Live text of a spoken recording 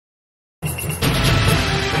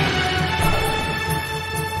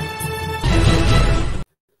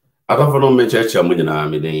Adafano mechecha munyina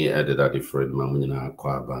midin editor different ma munyina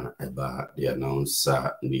kwaba eba the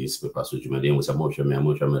announcer newspaper so jumade was a motion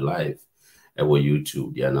me live ewo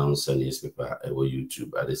YouTube the announcer newspaper ewo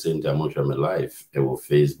YouTube at the same time motion me live ewo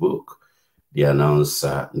Facebook the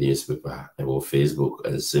announcer newspaper ewo Facebook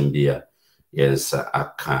and Simbia yensa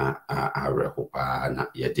aka arehopa na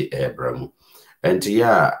yedi ebramu and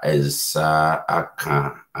ya as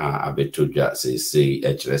aka abetodwa say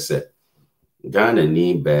echrese Ghana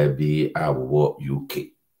ni baby awo UK.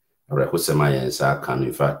 Arekosema yensa kan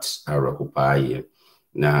in fact arekopaye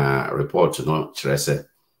na report no chrese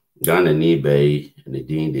Ghana ni baby ne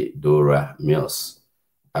din de Dora Mills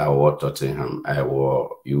awo Tottenham awo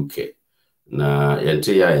UK. Na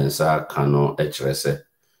yente ya yensa kano chrese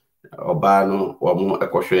oba no wo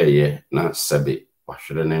ekohweye na sebe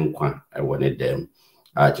wahwere ne nkwa ewo ne dem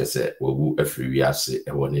a chese wogu afiri wiase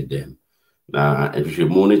ewo ne dem na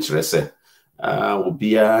ehwehwemu ne chrese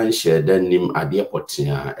obia nhye danim ade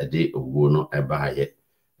potia ede owo no ebaye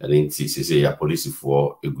ene nti sese ya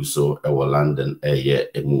policefoɔ eguso ewo London eye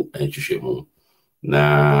emu nhwehwemu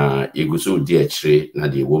na eguso di akire na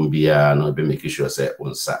de wombia no be make sure say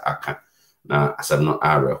onsa aka na asem no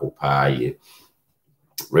arehopaye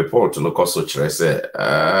report no koso kire say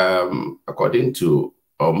according to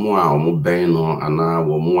omo a omo ben no ana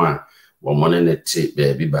womo a womo ne te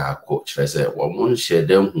baabi baako kire say womo nhye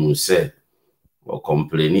dan hu say or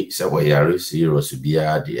complain say we are serious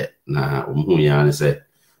bia de na omhu ya ne say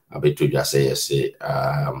abetodwa say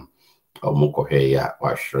omukohwe ya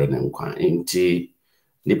wahwere ne nkwa nti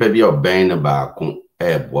nipa bia oben na baako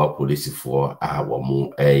eboa policefoɔ a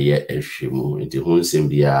womo eye ehwemu nti hunsem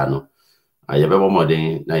bia no ayebebo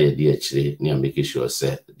modern na yedi akire na make sure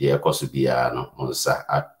say de ekoso bia no onsa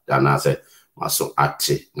ana say maso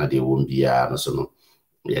ate na de won bia no so no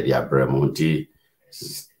yedi abramo nti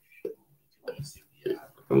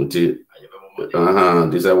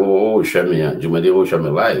this I will show me Jumade will show me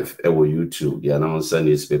live ewo YouTube the announcer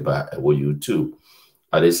newspaper ewo YouTube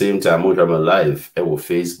at the same time will show me live ewo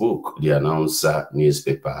Facebook the announcer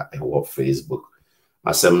newspaper ewo Facebook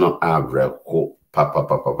asem no abreko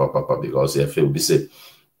papa because I feel be say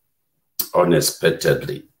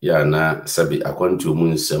unexpectedly ya na sabi akwantu mu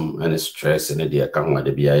nsem and stress and the account wa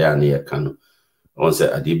de bia ya na ye kan on say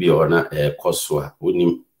adibi ona koso a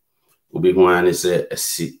onim obi ho ane se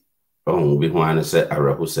asi obi ho ane se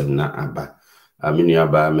arahosem na aba aminu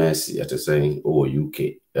aba Mercy atesen o UK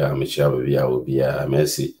me chia baby a obi a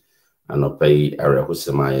Mercy anopai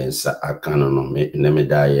arahosem ayensa akano no me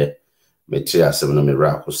daye me tia asem no me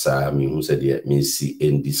rahosa me hu se de me si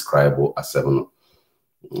indescribable asem no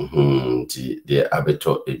ti de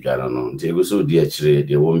abeto edwara no ti ego so di akire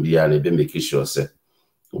de won bia na be make sure se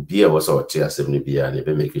obi a wo so tia asem no bia na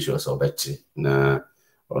be make sure se obeti na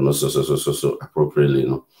ono so appropriately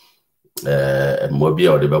no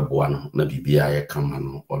mobia ode beboa no na bibia ye kama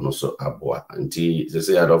no ono so aboa nti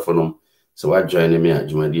sese adofo no so wa join me a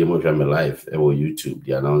jumadi mo hwa me live ewo YouTube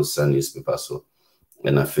the announcer newspaper so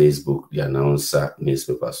na Facebook the announcer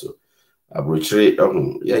newspaper so abrochire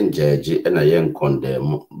ye njeje na ye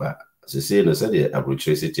nkondem ba sese no se de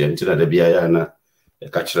abrochire siti nti na da bia ya na e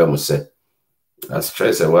ka kire mo se a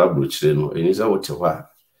stress e wa abrochire no eni za wote hwa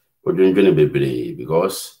odwendwene bebre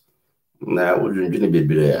because na odwendwene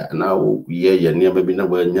bebre na wo ye ne ba bi na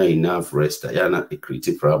ba nya enough rest ya na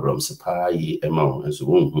create problems pa yi ema nso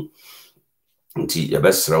wonhu nti ya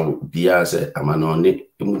besra bia se amanone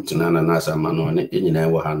emutuna na asa amanone enyina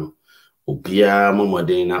wo ha no obia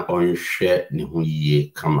momoden na onhwe ne ho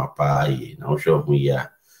yie kama pa yi na ohwe ho ya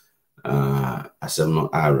asem no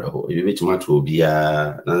araho ebi bitima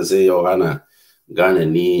obia na nse yo ha na Ghana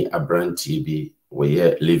ni abranti bi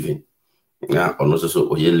we living na ono so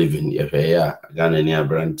oye living ye ya Ghana ni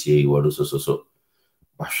abranti wo so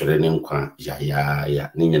wahwere ne nkwa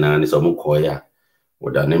ya ni nyina ne so mko ya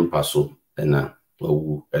woda ne mpaso na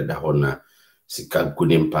owu eda ho na sika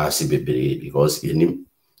guni mpasi bebere because yenim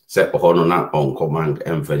se ohono na on command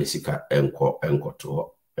emfere sika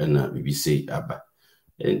enkoto na BBC aba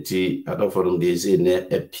enti adoforo ndi ezi ne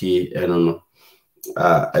apie eno no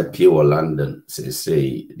apie wo London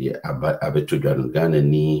say the abetodwa no Ghana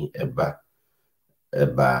ni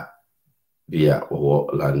eba bia wo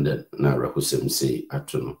London na rahusem say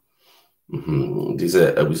atono this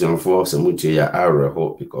abusian for some muche ya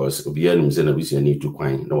araho because obia nim say na abusian ni to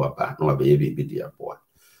kwan na waba ye bi dia boa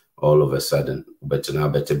all of a sudden but na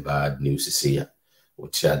better bad news say ya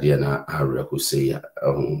otia dia na araho say ya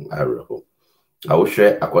araho I will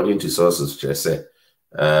share according to sources say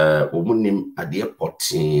omunim ade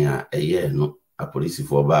potin eye no a police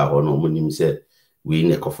for ba ho no omunim say we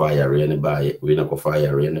ne kofa yare ne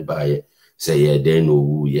baye say yeah then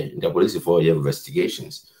no yeah the police for your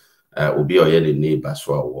investigations obi or your neighbor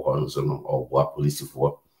so or so no or what police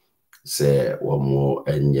for say one more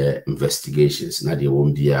and investigations na they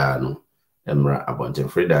won't be no emra abonten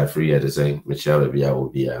free at the same Michelle be will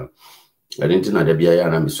be I didn't know that be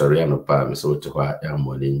I'm sorry no pa me so to kwa am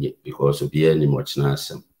money because obi any much na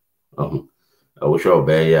asem I wish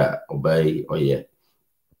obey or yeah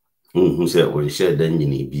who said when share then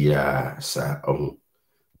you be sa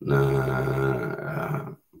na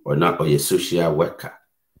or not or a social worker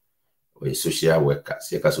or a social worker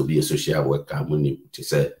see ka be a social worker money to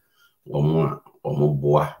say or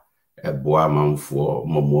boa a boa man for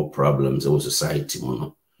more problems in society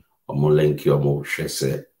mono or more link your more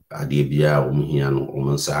shese adibia here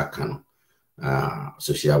no saka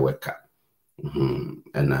social worker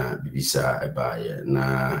and bibisa eba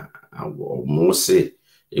na mo say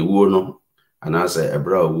ewu no anasa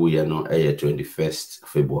ebra wu ye no 21st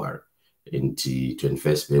February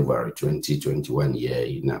 21st February 2021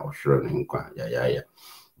 year na ohwere nkwa ya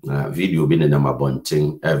na video bi na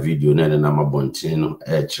mabonten video na mabonten no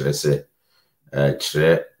kire se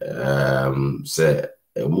kire se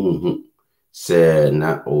muhu se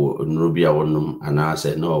na onrobia wonum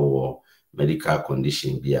anasa na owo medical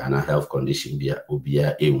condition bia na health condition bia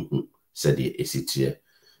obia enhu se de esitie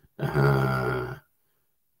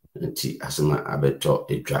nti asema abeto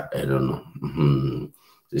etwa eno no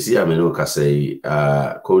sisi ameno ka say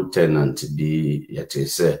co-tenant bi yete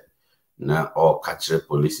se na all catch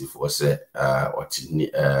police for say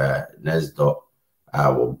otini next door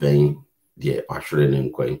wo ben de ahwere ne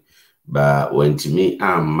nkwan ba wantimi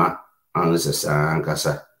amma ansesa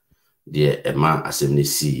ankasa de ema asem ne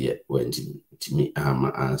si wantimi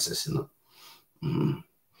amma ansesa no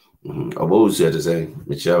obo uze de say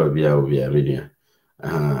mechawa bia obi amenia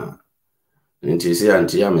nti se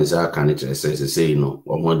anti ya mensa aka ne kire say no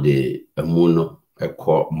omo de amu no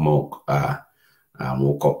ekọ mock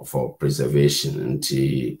moko for preservation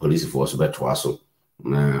nti police force beto aso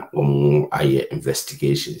na omo aye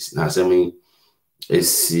investigations na asemi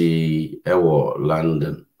esi ewo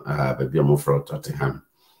London baby omo from Tottenham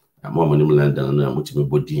mo nim London na mutimi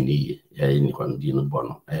bodi ni ya ni kwandi no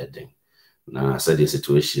bono eden na said the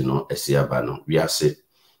situation no esi aba no we ase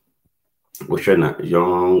na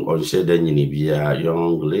young on share nyini bia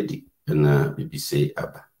young lady na BBC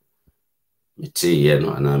aba meti ye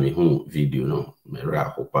no ana me hu video no mera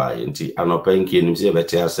hopa nti anopa nki nim se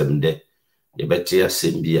beti asem de e beti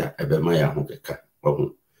asem bia ebe ma ya ho keka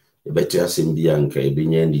ohu e beti asem bia nka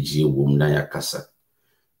ebinya ndiji ewom na ya kasa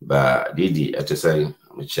ba didi atesai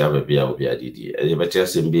mechia bia obi adidi e beti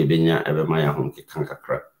asem bia ebinya ebe ma ya ho keka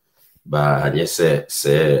kakra ba nyese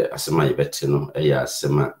se asema e beti no e ya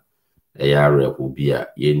asema yare hubia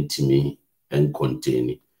yentimi en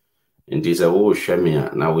contain nti se wo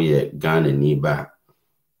hwemia na wo ye Ghana ni ba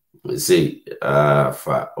say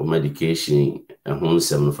fa medication ehun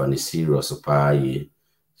sem fa ni serious pa ye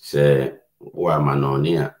se wa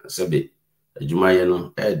manoni a se be adwuma ye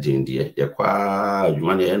no edinde ye kwa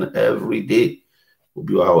adwuma ye no every day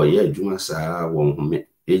obi wa wo ye adwuma saa wo home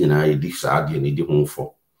e nyina ye di saa de ni di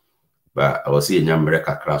honfo ba awose ye nyamre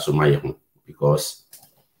kakra so ma ye ho because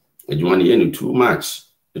adwuma ye too much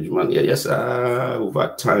adwuma ye yes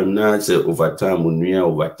over time na say over time unua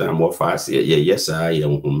over time of fast ye yes ye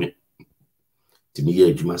home timi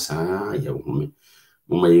ye adwuma saa ye home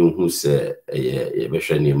mama ye hu se ye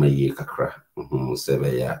behwe ne ma ye kakra se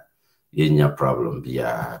be ya ye nya problem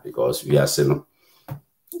bia because we are saying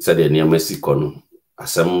said the near Mexico no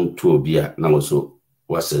asem to obi a na wo so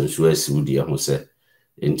wasensu asiwudi ho se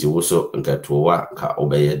enti wo so nkatowa ka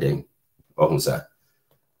obeye den ohun sa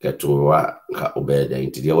ketowa ka obeda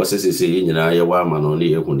nti dia wasesese nyina ye wa amano ne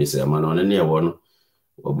yehu ni se amano ne ye wo no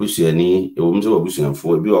obusuani ewum se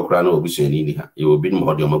obusuanfo bi okra na obusuani ni ha ye obi no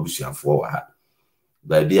hode obusuanfo wa ha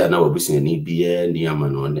ba bia na obusuani bia ni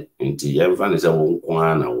amano ne nti ye mfa ne se wo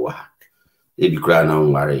nko na wo ha e bi kra na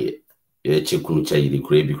nware ye chekunu cha yiri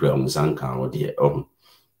kra bi kra musanka wo de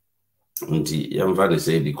nti ye mfa ne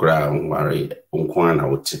se bi kra nware nko na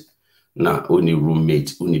wo te na only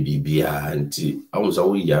roommate only bibia nti awunsa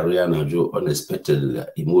wo yare ya na jo unexpected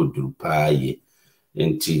imoduru pa ye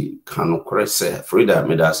nti kanu krese Frida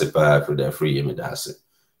medase pa Frida free medase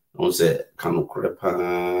on se kanu kre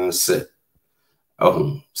pa se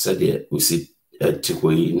se de usi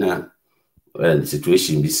etikoi na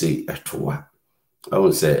situation bi se atoa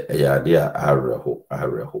awun se ya de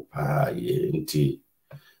areho pa ye nti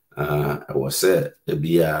wo se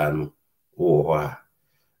bia no wo ho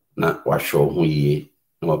na washo hu ye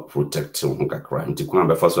na protect hu kakra nti kwa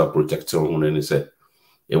be faso protect hu ne se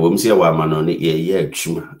wom se wa manone ye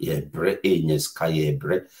atwuma ye bre enyes ka ye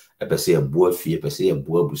bre epese ye boa fie epese ye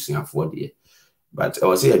boa busuafo de but I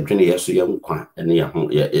was say adwene ye so ye nkwa ene ya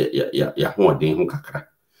ho odin ho kakra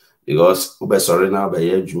because ube sorry now by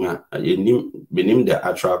ye adwuma ye nim the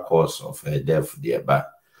actual cause of death there but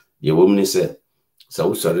ye wom ni say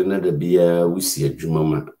so sorry na da bia wusi adwuma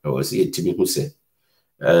ma I was say timi hu say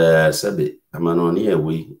sabe amanone ye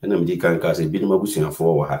we ena mdi kan ka say bi no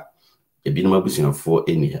mabusuafo wo ha ebinom abusuafo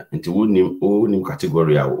enia nti wonim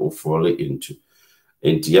category a wo fall into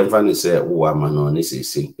nti yemfa ne se wo amano ne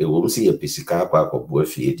sese ewom se ye pesika akwa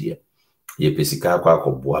fie die ye pesika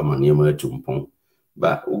akwa amane ma atumpon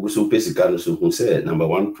ba uguso pesika no so hu se number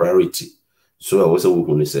 1 priority so I was wo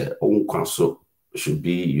hu ne se onkwa so should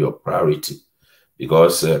be your priority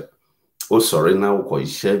because o sorry na wo ko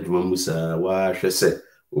ihye adwuma musa wa hwe se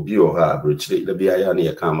obi o ha abrochire da bia ya ne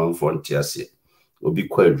ye ka manfo ntiase obi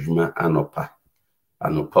kwa adwuma anopa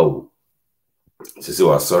o sisi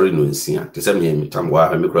wa sorry no nsia te se me mitam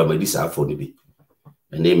wa me kura ma di sa afọ ni bi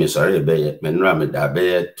ene me sorry be ye me nra me da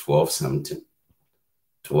be 12 something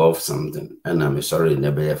and I'm sorry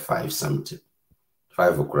ne be 5 something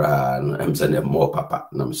 5 kura no am say ne more papa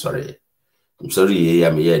na I'm sorry ye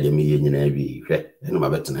ya me ye de me ye nyina bi hwe ene ma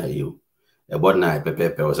betena ye o e bod na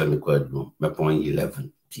pepepe o se me kwa adwuma me pon 11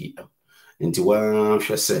 pm nti wa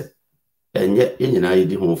hwe se enye nyina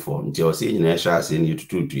yidi ho fo nti o se nyina sha ase ni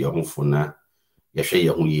tututu ye ho fo na ye hwe ye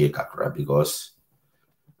ho ye kakra because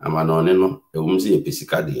amanone no ewumzi ye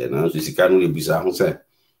pesika de na so sika no ebisa ho se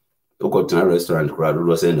ukotena restaurant kra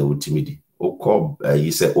do se na utimidi ukọ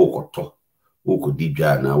yi se ukoto ukodi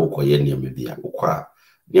dwa na ukoye niam bia ukọ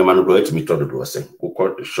niam no do etimi to do se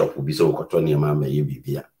ukọ shop bi se ukoto niam ma ye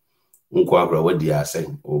bibia nkọ akra wadi ase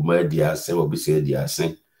o ma di ase obi se di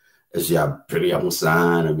ase esu ya pere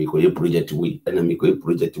amusa na miko ye project we na miko ye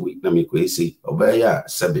project we na miko esi obaya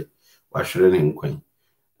sabe wa hwere ne nkwan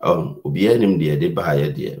obi anim de ba ya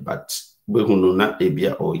de but behunu na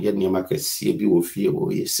ebia o ye niam akasie bi wo fie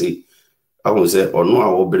wo ye se ahun se ono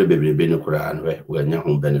a wo berebebe ne kura no we anya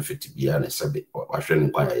ho benefit bia na sabe wa hwere ne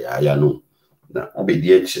nkwan ya no na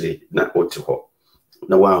obedi akire na otiho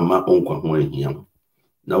na wa ma onkwa ho ahia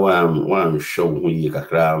na wa show ho yi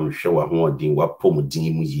kakra show ho odin wa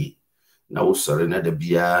pomodin mu yi na wo sore na da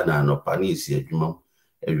bia na anopa na esi adwuma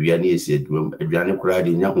awia na esi adwuma aduane kura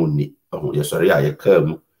de nya ho ni ye sore ya ye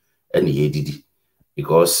kam ene ye didi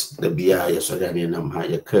because da bia ye sore na nam ha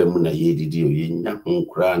ye kam na ye didi o ye nya ho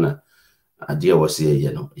kura na ade wo se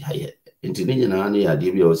ye no ya ye enti ne nyina na ya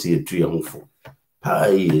de bia wo se etu ye ho fo pa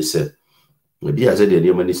ye se bia se de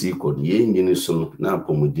ne mani si ko ye nyini so no na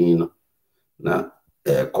pomodin no na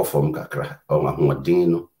kofom kakra o ma ho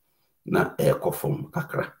din no na kofom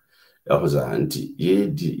kakra oza anti ye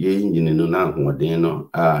nyini no na ho den no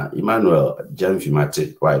Emmanuel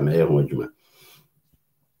Jamfimate why me ho adwuma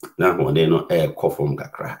na ho den no kofom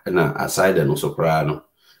kakra na aside no so kra no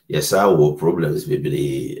yes wo problems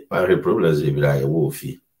bibiri problems bibiri ye wo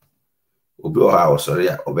fi obi o ha o sorry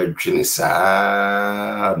a obedwene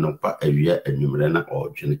saa no pa awia anwumre na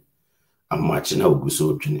odwene amachi na oguso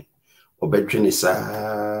odwene obedwene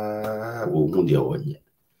saa wo hu de wonye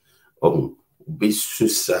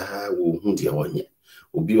besusa wo hu de wonye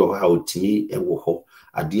obi o ha otimi ewo ho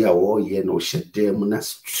ade a wo ye no hyedem na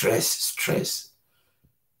stress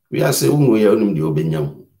we are say unwo ye onum de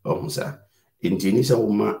obenyam sa intini sa wo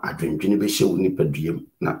ma adwendwene be hye wo nipaduam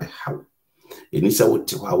na haw enisa wo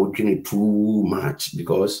te wa wo dwene too much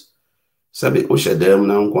because sabe o hyedem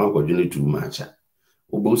na nko akwadwene too much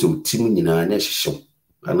wo so tim nyina na hyehyew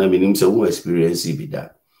ana minim se wo experience bi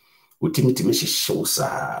da utimiti hyehyew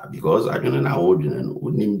sa because adwene na wo dwene no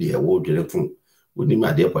onim de wo dwene fun onim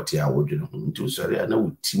ade pɔte a wo dwene ho nti usɔre ana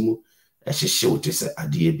utimu hyehyew te se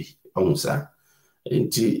ade bi ɔhu sa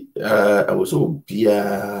nti awoso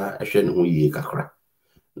bia ehwe ne ho yie kakra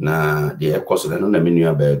na de ekoso no na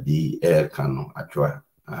menua ba bi ka no atwa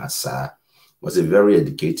asa was a very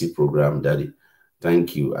educative program, Daddy.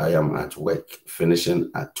 Thank you. I am at work,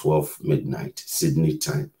 finishing at 12 midnight Sydney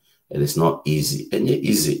time. It is not easy. And yet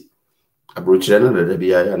easy. Abrochira na da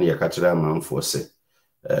bia na yakachira manfo se.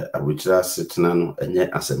 Abrochira setna no enye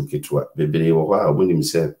asem ketwa. Bebere wo ha obunim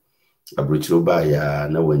se abrochira ba ya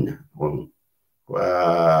na wanya.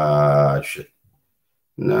 Wow.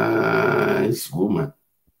 Nice woman.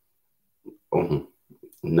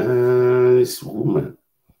 Nice woman.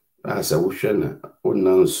 As a wushana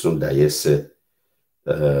onan sunda yese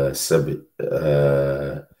sabi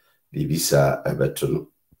bibisa abetono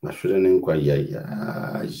mahwere ne nkwa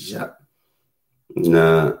ya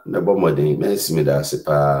na bomodin merci me da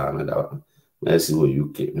sepa me da merci wo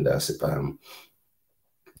UK me da sepa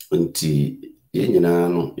nti Yenina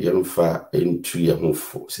no yemfa entu ye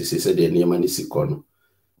hofo sese de niema ni sikono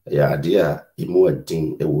ya ade a imu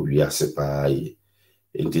adin e wo wiase paa yi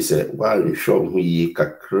enti se wa nhwo ho yi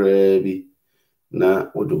kakra bi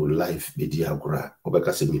na wodo life be di agora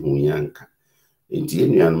obeka se mi hu yanka enti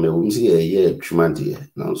enuan me wo msi ye adwuma de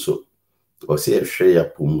na so o se hwe ya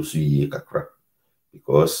pomusu yi kakra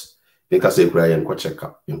because because e kura yen ko check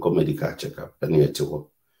up yen ko medical check up na yete ho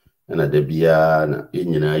na da bia na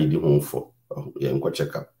yenyina yi di honfo yen ko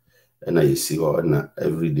check up na yesi ho na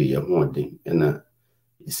everyday ye ho den na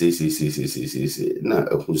see na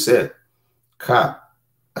who said ka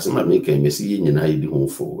asema make mesi yenyina yi di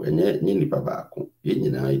honfo enye nipa baako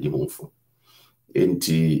yenyina yi di honfo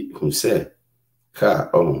enti who said ka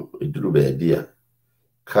eduru ba dia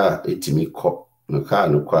ka etimi kọ na ka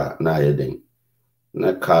no kwa na ayeden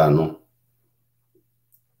na ka no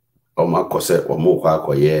omakose omukwa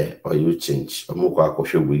akoye oyu change omukwa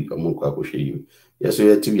akohwewi omukwa akohweyi yeso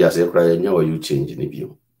yeti biase kra yenya oyu change ni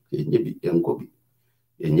bio yenye bi enkobi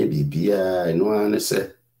yenye bibia eno ane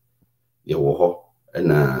se ye wo ho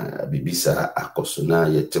na bibisa akoso na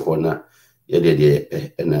yete ho na yede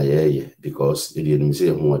de na ye because yede ni se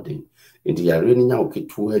ho odin enti yare ni nya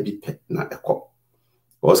oketu bi pe na ekọ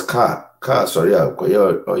was car sorry akoye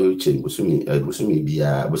oyu change busumi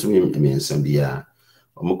bia busumi mensan bia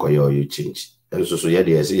omukoyo you change enso so ye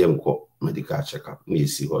de ese ye nko medical check up ni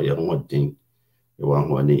si ho ye ho den e wa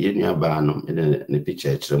ho ni ye nua ba no ne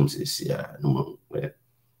picture kirem sisi a no mo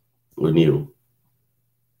oniru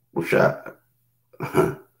usha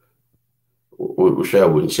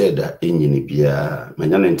wo ncheda enyini bia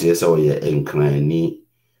manya ne nte se wo ye enkrani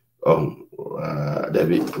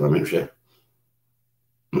David wamehwe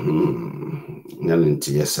nyane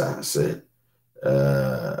nte yesa se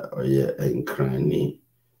oye enkrani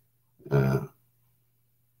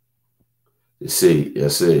say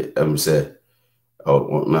say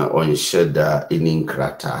na on sheda in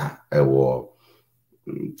krata ewo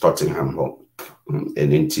Tottenham ho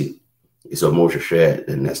enenti is almost share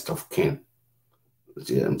the nest of kin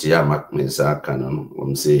ya mak mensa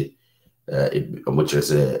kanon say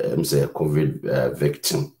say COVID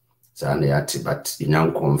victim sana yati but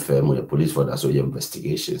inyan confirm the police for that so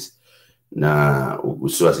investigations na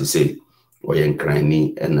so as I say oyen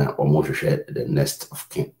krani na almost share the nest of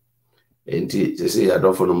kin enti say I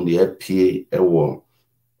don't know the PA ewo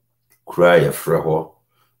cry afreho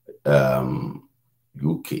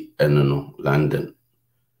UK no London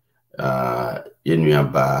yenua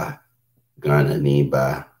ba Ghana ni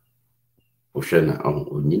ba oshena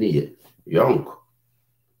onyini ye young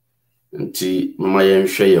nti mama yen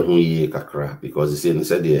hwe ye ho yi kakra because say no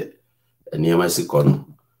said the niema sikon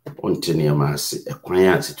onte niema ase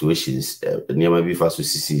ekwan a situations niema bi fa so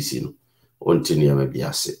sisi no onte niema bi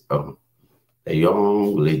ase a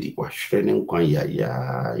young lady wa hwe ne nkwan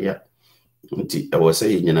ya nti I was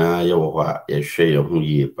saying nyina ye wo ho a ye hwe ye ho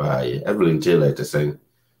yi pa ye Evelyn Taylor to say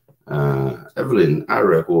Evelyn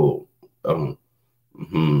areko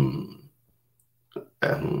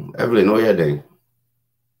Evelyn oya den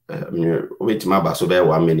wait ma ba so be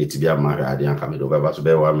 1 minute bi am ma ade anka me do ba so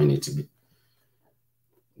be 1 minute bi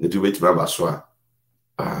nti wait ma ba so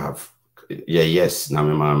yes na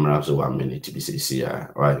me ma so 1 minute bi say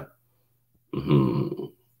right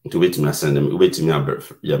to wait me send them wait me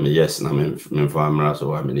ya me yes na me for amra so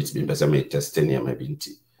 1 minute bi pese me testing ya ma bi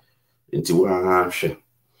nti wa hwe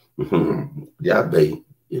ya bay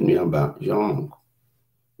enu aba young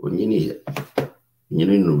onyini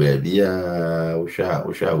nyini nu ba bia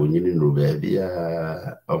usha onyini nu ba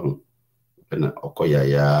bia na okoya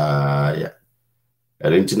ya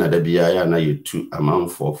erenti na da bia ya na yetu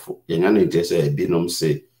amanfofo yenya na ntese ebinom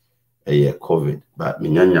say COVID but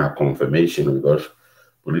minyanya confirmation because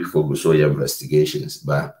police focus on investigations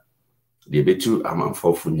but the betu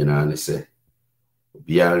amanfofo nyina ne say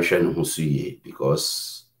bia hwe no so ye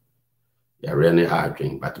because ya really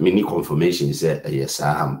hard but many confirmation say yes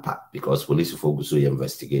ampa because police focus on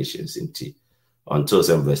investigations until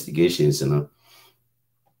some investigations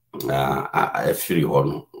I feel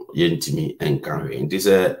on yentimi encourage and this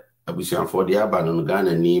abusian for the abandon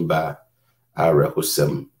Ghana ni ba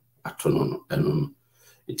arekosem atono no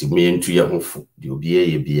it me into ya hofo de obi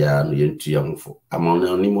ye bia no yentu ya hofo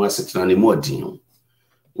amon ni mu asetena ni mu odin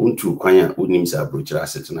untu kwan a onim sa abrochira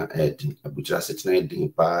asetena edin abrochira asetena edin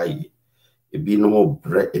pa yi ebinom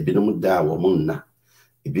bre ebinom da wo munna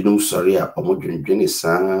ebinom sori a omodwendwene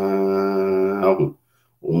saa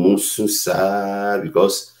omusu saa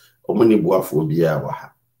because omoni boafo bia wa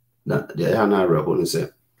ha na de ya na reho no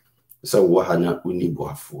se wo ha na uni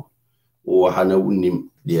boafo Hana unim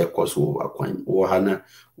the course of a quine, or Hana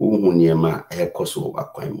Uniama air course of a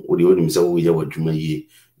quine, or the only so we ever dream ye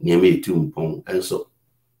near me 2 pound, and so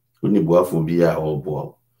Unibuafobia or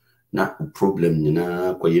bow. Na problem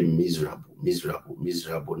nyina kwaye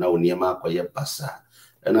miserable na oniema kwaye basa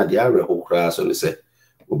na de are hokra so ne se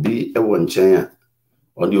obi ewo nchen a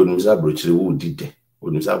on de onimza brochire wo dide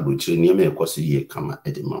onimza brochire niema ekoso ye kama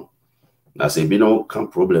edema na se bi no kan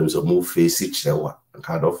problems o mo face chirewa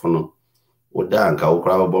ka dofo no oda nka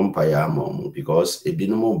okra bompa ya ma because ebi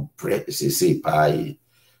no mo bre se pai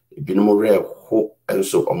ebi no mo re ho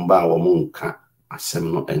enso omba wo mo nka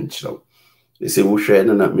asem no enchiro. They say we share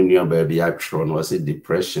no na menu baby actual no say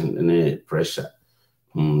depression and pressure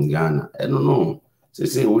Ghana I don't know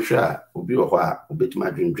say we share obi o ha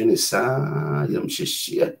obetima dwendwene sa yam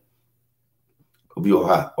hyehye obi o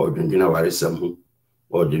ha odwendwene waresam hu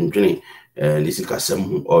odwendwene lisikasam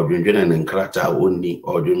hu odwendwene nkrata onni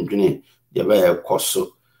odwendwene ye ba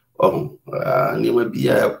ekoso niema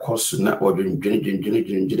bia ekoso na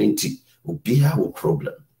odwendwene nti obi ha wo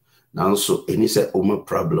problem now so any say oma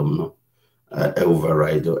problem no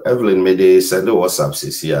override. Evelyn made a send a WhatsApp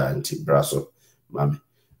says here anti brasso, mammy.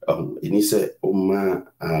 Ini say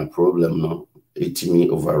problem no, it me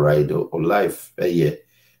override or life a year.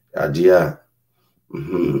 Adia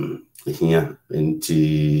here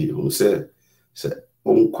anti who say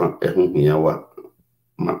unqua here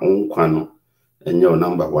my own quano and your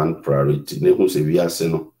number 1 priority. Ne who say we are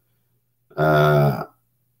seno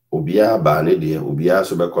Obia bane de obia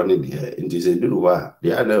so be kone de nti se duru wa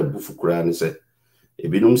de ana bufu kura ne se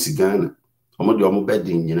ebinum sigana omo de omo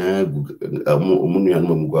bedin nyina gu omo nua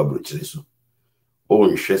no mu abrochire so o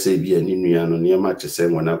nhwe se bia ni nua no ne ma chese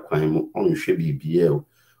ngona kwan mu o nhwe bibia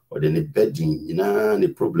o de ne bedin nyina ne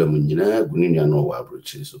problem nyina gu ni nua no wa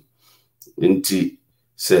abrochire so nti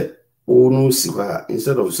se o no si wa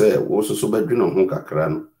instead of say wo so bedwino ho kakra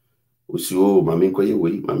no Usio maminkoye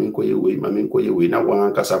we na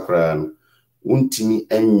wan kasakra no untimi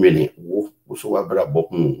enwene wo so wabra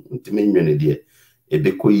bohu untimi enwene de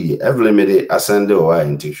ebekoyi Evelyn mede asande o wa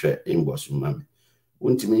ntihwe inbox mame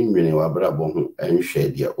untimi enwene wabra bohu enhwe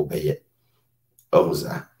de obeye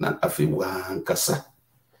oza na afi wan kasa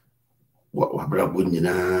wabra bo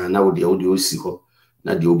nyina na wo de osi ho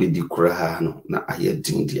na de obedi kura no na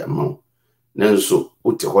ayedin de ama nanso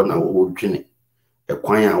uti ho na wo dwene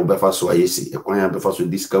ekwan a obefa so ayesi ekwan a befa so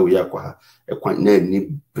diska we akwa ekwan na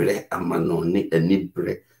ni bre amano ni ani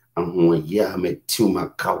bre ahwo ya metiuma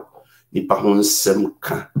kaw nipa ho nsem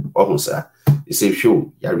ka ohunsa ise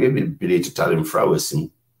hwo yare be titale mfrawasim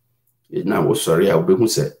na wo sori a obehu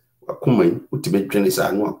se akoma utibedwene sa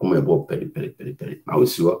anu akoma ebo peri na wo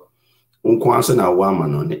siwo nkwan so na wo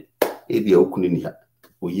amano ne ebi okuni ni ha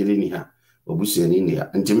oyire ni ha obusuani ni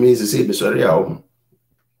ha ntimi se be sori a ohun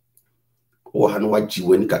o han waji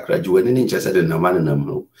weni kakra ji weni ni nchese de namane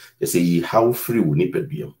namro yese yi how free we ni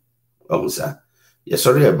peduam onsa ye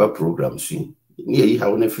sorry about program swing ni yi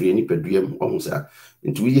how na free ni peduam onsa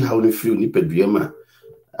ntu yi how na free ni peduam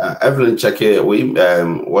Evelyn check we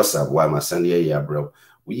WhatsApp wa masande ya bro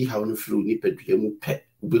we how na free ni peduam pe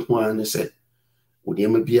obi ho an se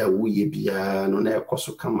oniema bia wo ye bia no na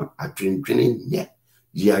ekoso kama adwendwene nye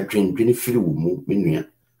yi adwendwene free wo mu menua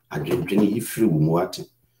adwendwene yi free wo mu ate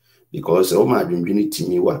because o ma adwendwene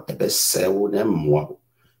timi wa ebese wo na mmoa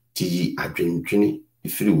ti adwendwene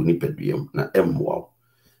ifiri wo ni peduam na emmoa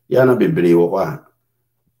ya na bebre wo kwa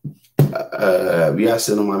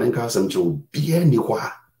wiase no ma menka asem che obia ni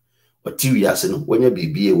kwa oti wiase no wonya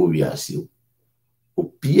bibie wo wiase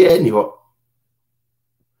obia ni ho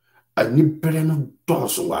ani pere no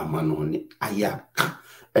doso wa ma no ni ayaka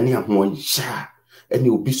ani ahwo ya ani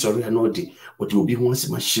obi sori na odi obi ho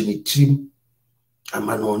asema hye trim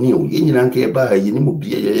amanoni o yenyina nke ba yi ni mo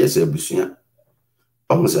bia yese abusua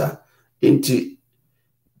onza enti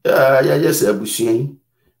ya yese abusua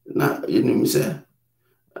na yenim se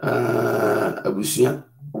abusua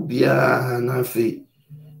bia na fe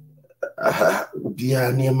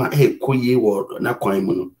bia niema ekoye wo na kwan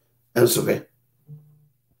mu no enso fe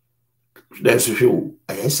deso hwe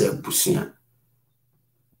ayese abusua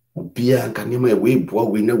bia nka niema we boa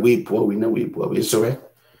we na we so fe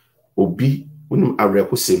obi unum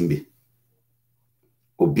areko sembe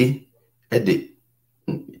obi ede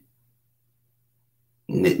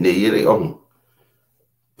ne yere on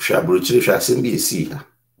shabruchiri shasembe esi ha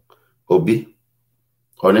obi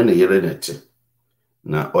one ne yere nete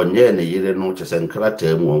na onye ne yere no chese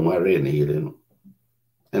nkrata mu onware ne yere no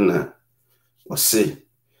na wose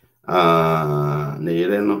ne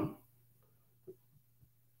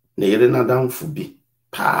yere na damfu bi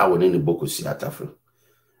pa woni ne bokosi atafro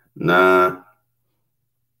na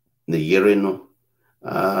ne yere no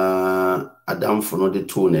adamfo no de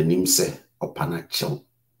to n'anim sɛ ɔpa na kyɛw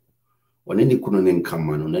ɔne ne kunu ne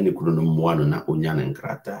nkama no na ne kunu no mmoa no na onya ne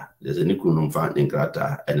nkrataa de ne kunu no mfa ne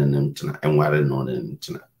nkrataa ɛne ne ntena ɛnware no ne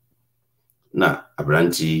ntena na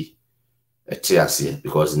abranti ɛte aseɛ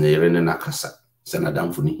because ne yere ne nakasa sɛ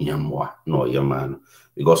n'adamfo no hia mmoa na ɔyɛ maa no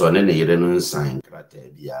because ɔne ne yere no nsan nkrataa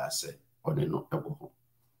biara sɛ ɔne no ɛwɔ ho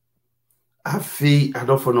afei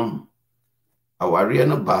adɔfo no aware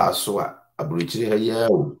no baa so a aburukyire ha yɛ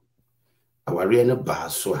o aware no baa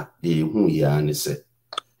so a de hu ya ne sɛ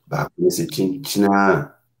baako ne sɛ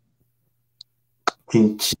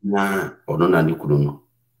kinchina ɔno na ne kunu no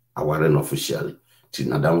aware no officially ti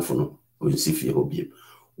nadamfo no onsi fie hɔ biem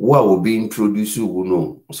wo a obi introduce wo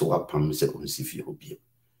no so wapam sɛ onsi fie hɔ biem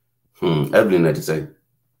Evelyn at say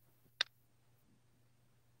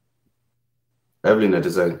Evelyn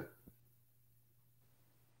at say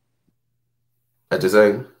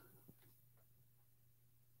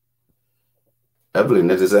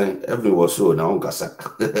Evelyn was so now kasa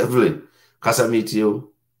Evelyn kasa meet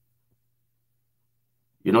you.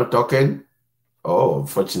 You're not talking? Oh,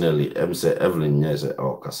 unfortunately, I'm say Evelyn yes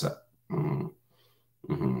oh kasa.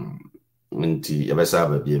 Nti yabesa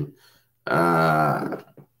babiem.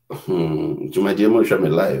 To my dear mo show me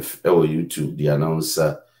live or YouTube the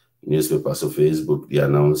announcer newspaper so Facebook the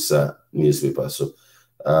announcer newspaper so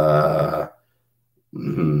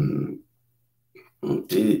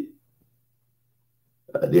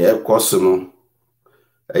the course no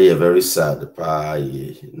very sad pa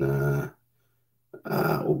na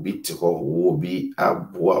obi te ho obi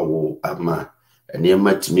aboa wo ama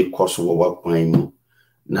enema timi course wo wakwan mu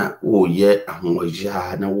na wo ye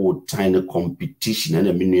ahoja na wo tiny competition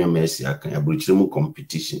na menu amesi akan aburukyire mu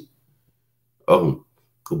competition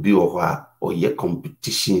obi wo ho a o ye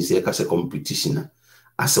competition se ka se competition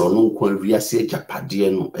asa ono nkwa wiase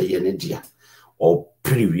japade no eye ne dia o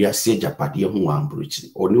pre wiase japade ho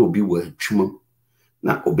amburukyire oni obi wa atwuma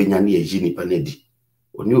na obenya na ye nipa na di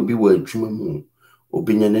oni obi wa atwuma mu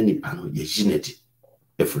obenya na nipa no ye ji na di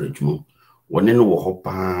efre atwuma wone no wo ho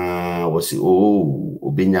pa wo se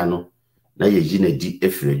obenya no na ye ji na di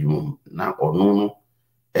efre atwuma na ono no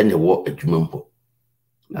ene wo atwuma mpo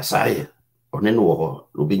na saye one no wo ho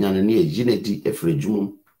obenya na ye ji na di efre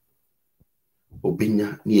atwuma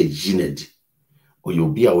obenya na ye ji na di oyo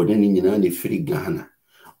obi a one ni nyina na firi Ghana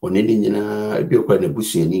one ni nyina ebi okwa na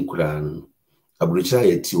busuani kura no aburukyire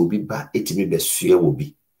ya ti obi ba etimi besue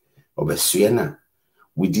obi obesue na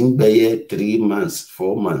within 3 months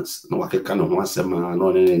 4 months na wakeka no ho asema na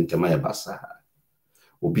one ne ntema ya basa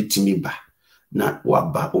obi timi ba na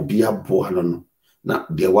waba obi aboa no na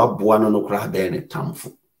de waboa no kura be ne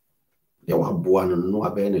tamfo de waboa no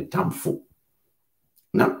abe ne tamfo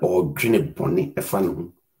na odwene bone efa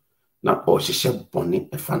no na ohyehyɛ bone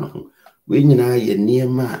efa no ho we nyina ye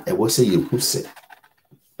niema e wo se ye hu se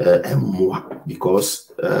emmoa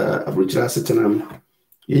because aburukyire asetena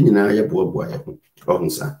ye nyina ye boaboa ye ho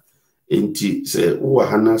ohunsa enti se wo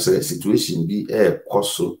hana se situation bi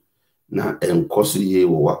koso na enkoso ye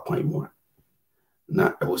wo wakwan mu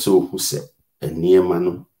na e wo se hu se niema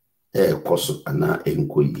no koso ana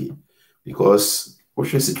enkoye because wo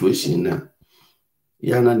hwe situation na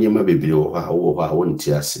yana niema bebre wo ha wo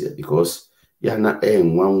nti ase because yana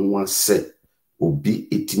enwanwa se obi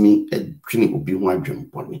etimi adwene obi ho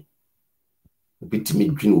adwempone obi timi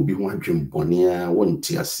dwene obi ho adwempone a wo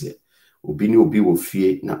nti ase obi ni obi wo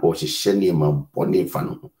fie na o hyehye niema bone fa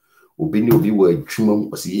no obi ni obi wo adwuma mu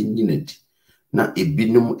ose yenyina di na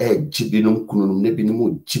ebinom gibinom kununum na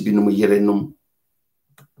binom gibinom yerenom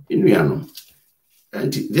enuanom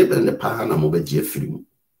anti debe pa na mo beje afiri mu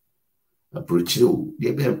aburukyire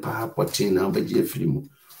debe pa potin na beje afiri mu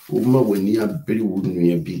uma wani abere wo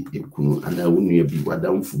nua bi ekunu ana wo nua bi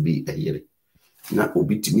wadamfo bi ayere na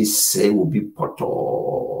obi timi sey obi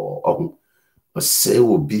poto sey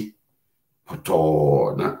obi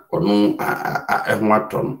poto na ono ehwo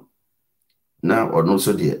aton na ono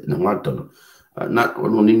so de ne ho aton na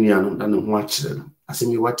ono ne nua no na ne ho akyere no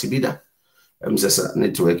asemi wati bi da emsesa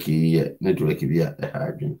network bi a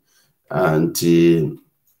hadwen anti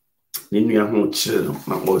ne nua ho kyere no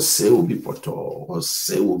na o sey obi poto o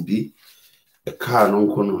sey obi e ka no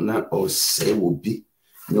nkono na o sey obi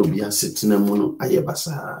na obi asetena mu no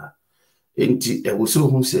ayebasa enti e wo so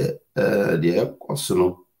hu se de koso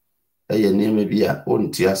no eye niema bi a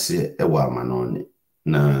onti ase e wa amanone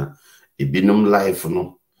na ebinom life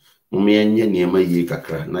no mumenye niema yi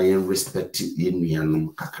kakra na ye respect ye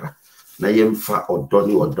nuanom kakra na ye mfa odo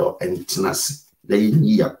ni odo entenase na ye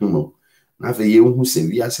nyi yakomo na fe ye hu se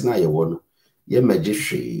wiase na ye wo no ye magye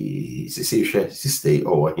hwe sese hwe sister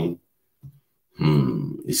o hin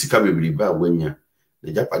Isika bebriba wanya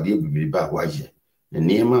the japade bebriba waje the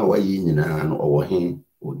nema wayi nyina no owo he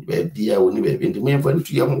bia woni be nti memfa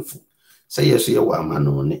ntu ya mfu say yes ye wa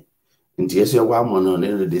manone nti yes ye wa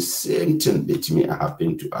manone the same thing that me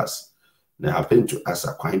happen to us na happen to us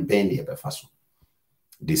akwan ben de be faso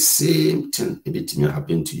the same thing it me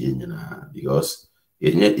happen to you nyina because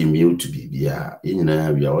you're immune to bibia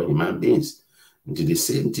nyina we are human beings nti the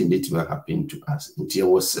same thing that may happen to us nti e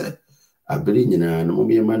was said abere nyina no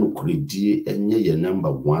momema no kuredie enye ye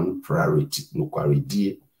number 1 priority no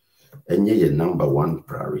kwaredie enye ye number 1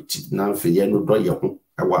 priority na fe ye no do ye ho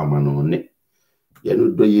ewa amanone ye no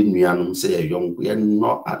do ye nuanom se ye yonko ye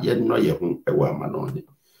no ye ho ewa amanone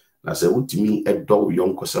na se wutimi edo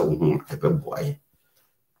yonko se wo ho ebeboaye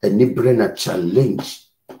eni bre na challenge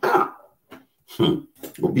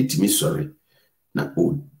obitimi sorry na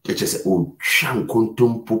o techese o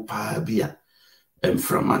twankontompo pa bia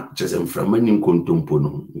emframa just emframa ni nkontompo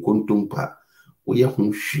no nkontompa oye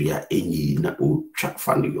ho hwia enyi na o twa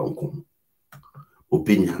fa no yonko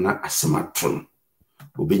obenya na asematon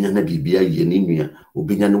obenya na bibia ye ni nua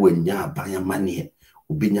obenya na wanya abanya mane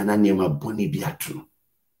obenya na nema boni bi atono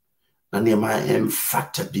na nema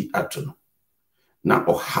emfata bi atono na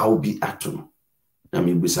ohaw bi atono na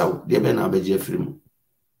mibusa de be na abeje afirimu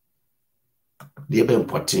de be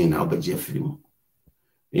important na abeje afirimu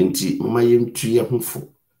enti mama yemtu ye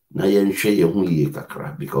hofo na yenhwe ye ho ye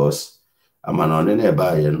kakra because amanone na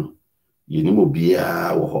eba ye no yenim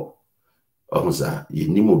obia wo ho ohunza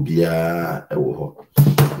yenim obia ewo ho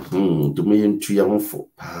to yemtu ye hofo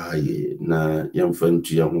pa ye na yemfa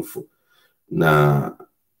ntu ye hofo na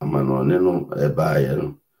amanone no eba ye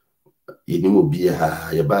no yenim obia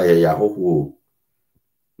ye ba ye ya hoho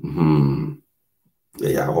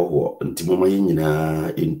ya hoho nti mama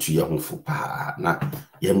yenyina entu ye hofo pa na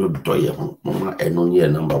yemno do ye ho mama eno ye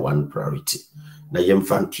number 1 priority na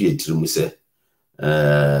yemfa ntu ye tirim se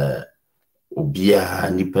obia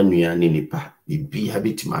nipa nua ni nipa bibia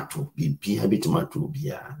bitimato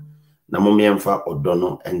obia na mama yemfa odo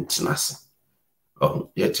no entenase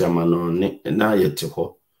yete amano ne na yete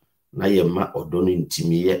ho na yema odo no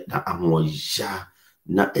ntimiye na ahoya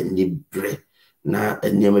na enibre na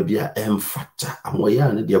enyema bia emfata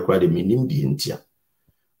ahoya na de akura de minim di ntia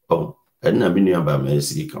na binua ba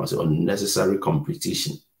mesiki kan say unnecessary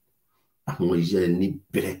competition ahoya ni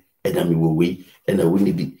bre na me we na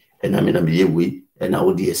woni bi na me na me ye we na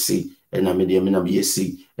wo de ese na me de me na me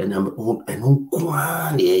ese na eno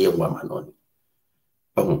kwa na ye wama no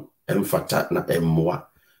emfata na emwa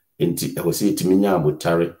enti e was it minya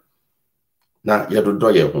abotare na ye do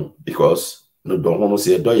ye ho because no do ho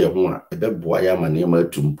se do ye ho a e be boa ya ma na ma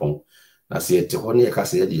atumpon na se ete ho na ye ka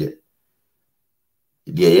se ye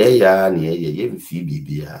ye ya na ye mfi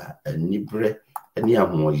bibia anibre ani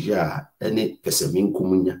ahoya ani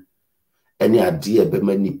pesaminkunya ani ade e be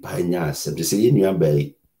mani panya asem se ye nua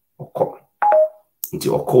bai okọ nti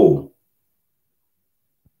okọ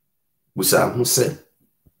busa ho se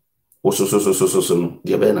so no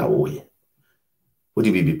de be na wo ye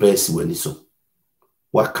odi bibi pesi wani so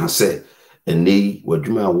waka se enei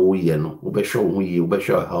wadwuma wo ye no wo be hwe wo ye wo be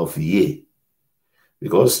hwe half ye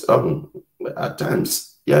because at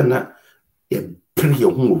times na e pray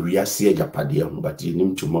ho wiase agapade ho but you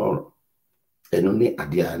need tomorrow eno ne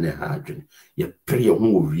ade a na ha adwene ye pray ho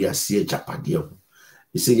wiase agapade ho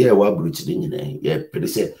ise ye wa bruchi nyina ye pray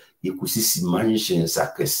se ye kusisi mansions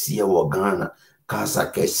akese wo Ghana kasa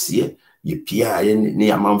kese ye pia ye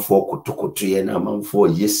ne amanfo kotokoto ye na amanfo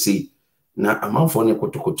yesi na amanfo ne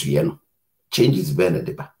kotokoto ye no changes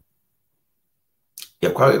benediba ye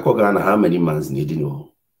kwa Ghana how many months need no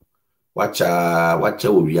wacha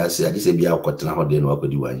owiase ade se bia okotena ho de no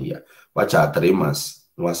akodi 1 year wacha 3 months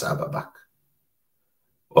no wasa back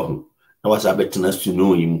na wasa betena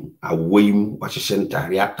suno yim awoyim wahye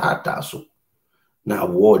ntare atata so na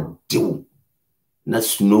wo dew na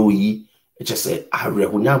suno yi eche se ahre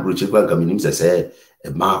hunya abroche kwa kaminim se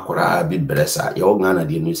ma akora bi bresa ye Ghana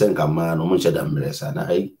de no se nkama no mo nche da bresa na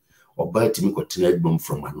ai oba timi kotena adbom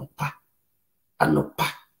from anopa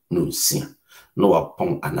no nsia no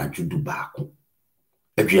wapon anajudu baako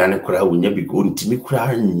aduane kora wonya bi ko ntimi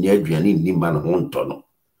kora nya aduane ni ma no honto no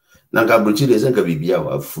na ga brochi de senka bibia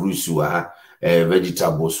wa fruits wa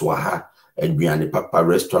vegetables wa ha aduane papa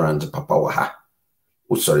restaurant papa wa ha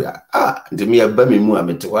o sorry ndemi aba me mu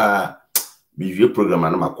amete wa biwie program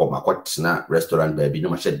na makotena restaurant ba bi no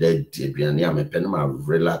ma hye da aduane amepe no ma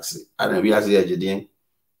relax ana wi ase agedien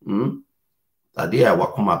ade a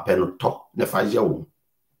wakoma pe no to ne fa je wo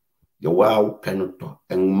ye wow penuto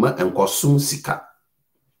enma enkosum sika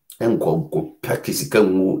enko peki sika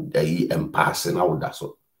nwu dai empase na woda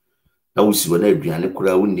so na wusi wona aduane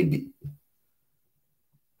kura wonni bi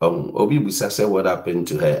obi busa say what happened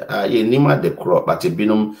to her ye nima the crop but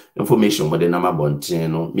binum information mo de na mabonten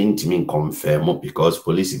no mintimi confirm because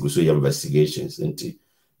police go so investigations nti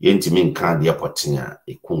ye ntimi nka de apoten a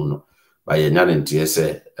ekun no ba ye nya ntie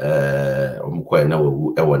say omkwa na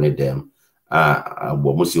wawu e woni dem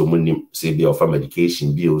bo mo si omunim say be of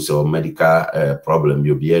medication bi o so medical problem bi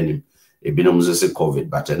obi anim e binum so say covid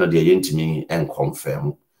but no de ye ntimi en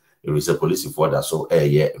confirm it is a police for that so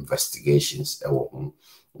investigations e wo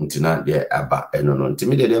ntina de aba eno no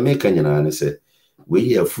ntimi de make nyina ne se we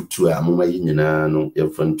ye futu a moma yi nyina no ye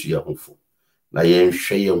fantu ye hofo na ye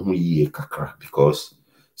nhwe ye hu yie kakra because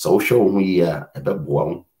so wo hwe hu yie a ebeboa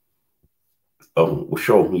wo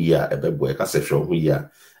hwe hu yie a ebeboa ka se hwe hu yie a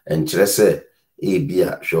enkyere se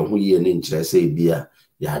bia hwe hu yie ne enkyere se bia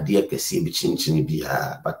ya de akese bi chinchin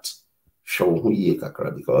bia but hwe hu yie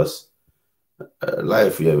kakra because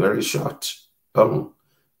life is very short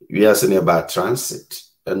we are saying about transit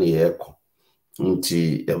and yeko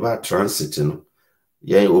nti about transit no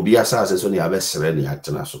ye obi asase so ne abesere ne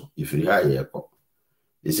atena so ifiri ha yeko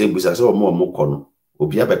they say busa so mo kɔ no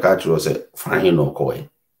obi abeka tro say fine no kɔ e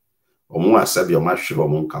omo asabi o ma hwere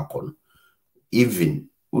omo nka kɔ no even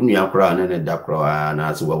unu akra na ne da kra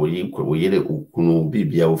na so wo yire okunu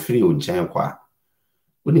bibia ofiri o nkyɛn kwa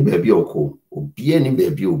uni baabi okɔ obi ani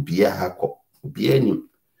baabi obi ha kɔ obi ani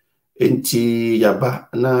enti yaba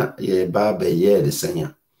na yeba be ye de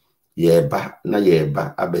senya yeba na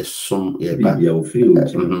yeba abesom yeba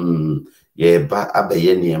yeba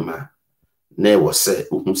abeye niema na wo se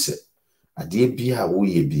ohu se ade bia wo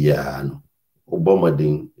ye bia no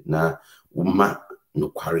obomaden na uma no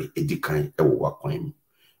kware edikan e wo wakwan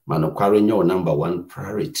ma no kware nye wo number 1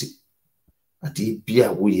 priority ade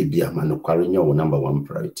bia wo ye bia ma no kware nye wo number 1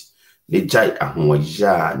 priority le jai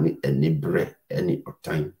ahoya ni enibre eni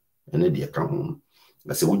otan ene de ka ho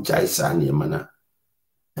na se wo jai sa ne mana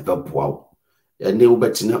ebe boawo ene wo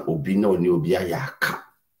betina obi na oni obi ayaka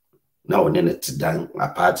na one ne tidan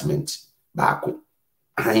apartment baako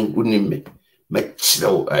an gunime me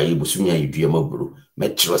kyerɛw ayi busumi ayidua maburu me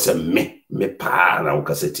kyerɛw se me pa na wo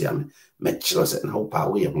kaseti ame me kyerɛw se na wo pa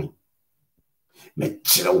wo ye ho me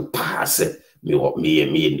kyerɛw pa se me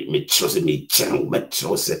kyerɛw se me kyerɛw me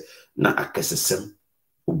kyerɛw se na akasesem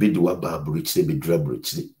obi di wa ba buruchire bi dra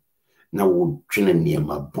buruchire na wo twene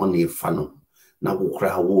niema bone fa no na wo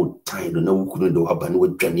kra wo tan no na wo kunu do aba no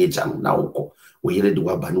wadwane agya no na wo kɔ wo yere do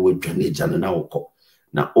aba no wadwane agya no na wo kɔ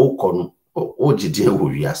na wo kɔ no o gide wo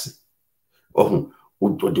wiase wo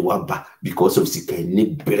do aba because of sika ni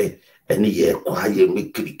bere ene ye kwa ye me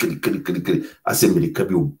kiri ase America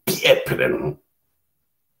bi obi epere no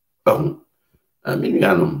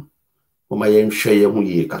aminu o ma ye nhwe ye hu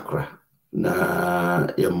ye kakra na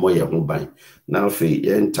ye moye ho ban na fe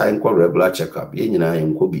ye time kwa regular check up ye nyina ye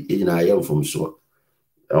nkobi ye nyina ye mfomso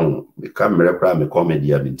me camera pra me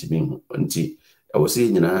comedy abintimi hu nti I was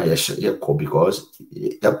saying ye ko because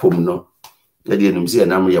ya pom no ye de enum se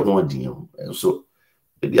na mo ye ho odin so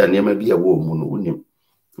e dia nema bi ye wo mu no unim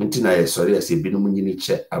nti na ye sori ase binum nyini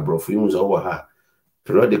che abrofo yin zo wo ha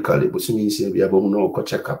periodically busumi nsi bia bo mu no ko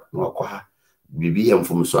check up no ko ha bibi ye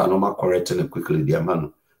mfomso anoma correct na quickly dia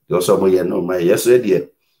man they also mo ye no my yes e dia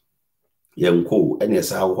ye nko ene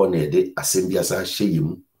esa ho na de asem bia sa hye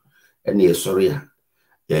yimu ene ye sori a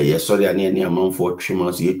ye sorry ani amanfo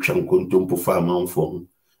twema so ye twam kontompo fa amanfo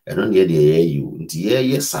eno ne de ye yu nti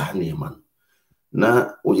ye sa na man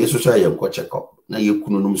na o ye so sha ye nko check up na ye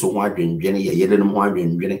kunu num so ho adwenwene ye yere num ho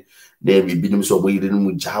adwenwene na bibinum so bo yere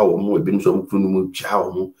num gya wo mo ebinum so kunu num gya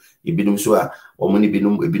wo mo ebinum so a wo mo ni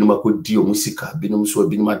ebinum akodi o mo sika ebinum so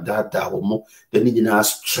ebinum adada wo mo de ni nyina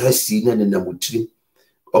stress na na mutrim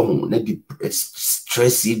na di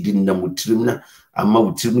stress di na mutrim na ama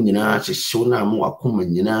utirim nyina hyehyew na ama akoma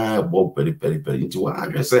nyina bo peri nti wa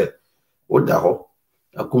ahwese oda ho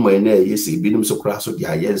akoma ina yesi binum so kura so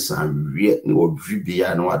dia yensa wie ni odwi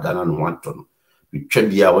bia na wadana no wanto no twa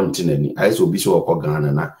bia wonte nani aiso obi so okọ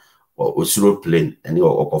Ghana na osuro plane ani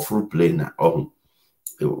okofuru plane na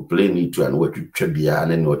plane ni tu an watwa bia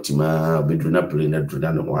na ni otima bedru na plane na dru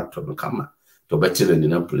na no wanto no kama to betere ni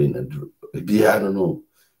na plane na dru bia no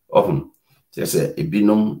say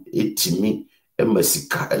ebinum etimi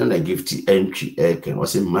masika eno na gift entry eken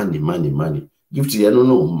was money gift ya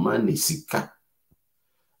no money sika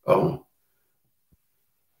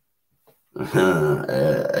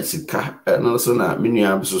sika no so na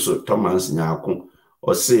menua so Thomas Nyako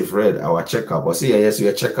or say Fred our check up or say yes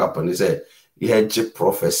we check up and he said he had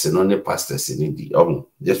prophecy no ne pastors in the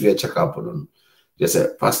just we check up on just say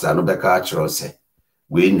pastor no be ka chiro say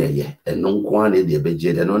we na ye eno nko an de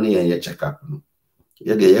beje de no ne ye check up no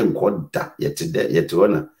Yet the young god that yet to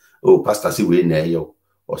honor. Oh, Pastor, see we near you.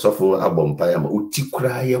 Or so for a bompire, uti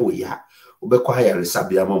cry away. Ubequire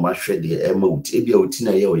Sabia Mamma shed the emote, ebia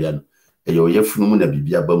utina yoyan, a yo yefumuna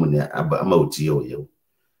bibia bumina amouti yo.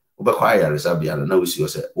 Ubequire Sabia, and now see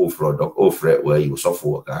yourself, oh, fraud, oh, fret where you suffer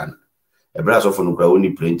work on. A brass of only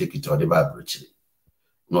plain ticket or the barbrich.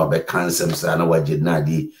 No, I can't say, I did not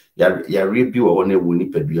di. Ya review on a winnie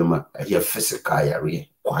peduama, a here physical yari,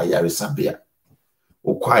 choir Sabia.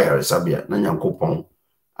 O choir Sabia, Nanyan coupon.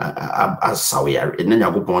 As Sawyer, and then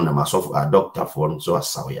you go upon myself a doctor for so as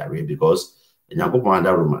Sawyer because in you go upon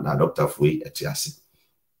that room a doctor for it yasi.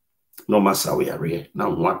 No mass Sawyer, now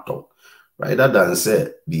what talk. Rather than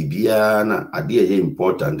say, Bibiana, a dear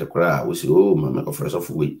important to cry, we say, oh, mamma go first of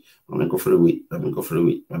way, mamma go for a week, mamma go for a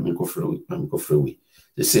week, mamma go for a week, mamma go for a week.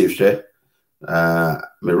 The safe share,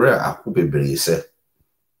 Maria, I could be very say,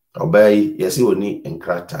 obey, yes, you only in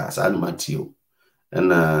Crata, San Matthew,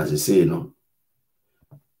 and they say, no.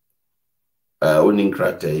 Owning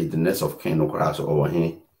crater the nest of kin or grass over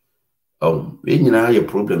here. When you know your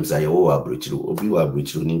problems are your abridged, or you are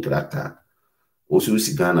abridged in crater. Also,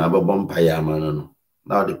 Sigana, about Bompire, man.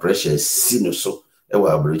 Now the pressure is seen so. I will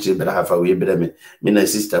abridge, but I have a way better me. My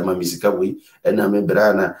sister, my musical way, and I'm a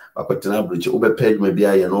brana, I got an abridge, overpaid maybe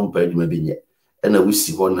I and unpaid maybe yet. And I will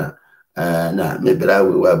see honor. Nah, maybe I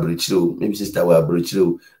will abridge you, maybe sister will abridge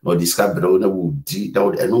you, or discover owner would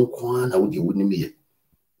down and no quan, I would you wouldn't be.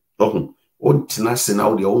 Oh. On tenacity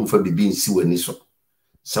now the own for being sewen so.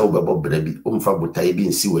 So Bob Breby, for Butai being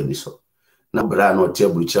sewen so. No bran or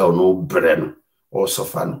table chow, no bren or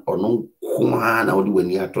sofan or no kuan out when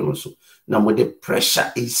you are so. Now with the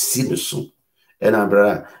pressure is seen so. And I'm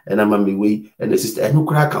bra and I'm on my way and the sister and no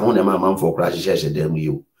crack on a man for crash them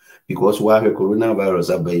you. Because while the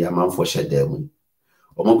coronavirus are by a man for shed them.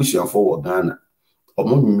 Or maybe you are forward Ghana. Or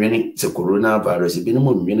more minutes a coronavirus, been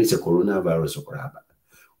more minutes a coronavirus or crab.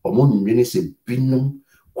 Omon minisi binum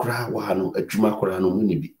kura wano adwuma kura no mu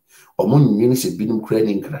nibi omon minisi binum kura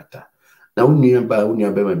ni nkrata na unia ba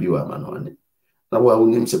ma biwa manone na wa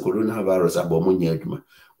unim se coronavirus abomo nya adwuma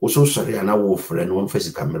wo so sori ana wo frɛ no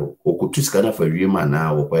mfasi kamero okutu sika na fa wiema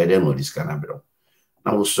na wo kwa no disika na bro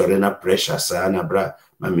na wo sori na pressure sa na bra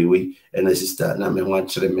mami we na sister na me wan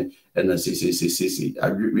kyerɛ me na si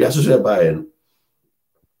wi aso so ba ye no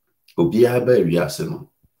obi aba wi ase no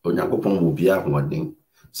onyankopɔn obi ahoɔden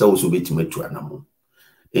so also bet me to anamo.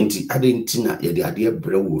 Enti adentina ye de ade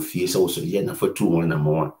bre wo fie so so ye na fatu won na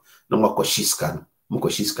mo na makoshiska no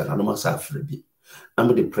masa afrebi.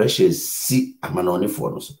 Am the pressure si amanone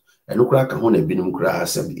for no so. Eno kra ka ho na binum kra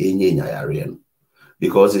asem enye nya yare no.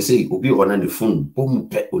 Because they say obi on the phone bom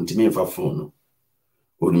pe ontime mfa phone no.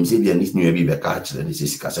 Onim se bia nis nwa bi be ka kire ni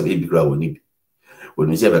sika se bi kra woni bi.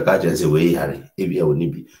 Onim se be ka kire se we yare e bia woni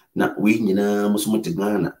bi. Na we nyina musumuti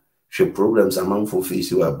Ghana she problems among for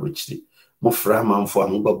face you are breached. Mo fra man for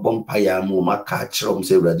am go bompa ya mo maka kyerem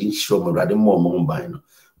say radi nhyiro mo radi mo mo ban no.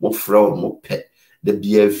 Mo fra mo pe the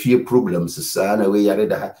be few problems sa na we yare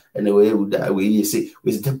da and we would we say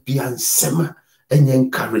with the be ansema and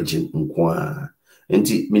encouraging nkwa.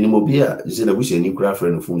 Enti minimo bia is na we say ni kra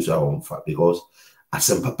friend fun so on fa because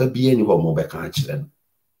asem papa bia ni ho mo be ka kyerem.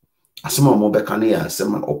 Asem mo be ka na ya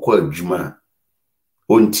asem okọ adwuma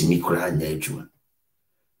ontimi kra anya adwuma.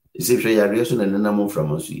 Is if you are reason and then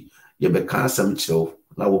from us, you be some chill.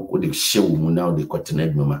 Now we could show now the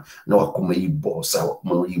cotton mama. Now I come you boss out,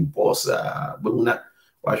 you boss, but not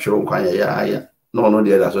what you don't ya. No,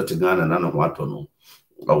 the other sort of gun and none of what to know.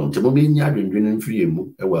 Oh, to be in yard and drinking free,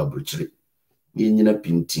 a well butchery. In a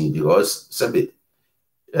pinting because Sabit,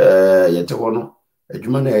 yet a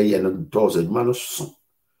German and doors a man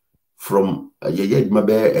from a yet my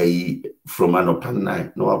bear from an open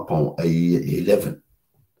night, no upon a 11.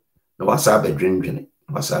 What's up a drinking?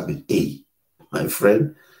 What's up a my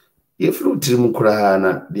friend? If you trim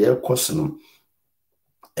crana, dear cosino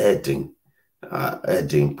adding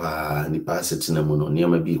pa ni pass it in a mono near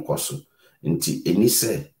my be cosso. Inti any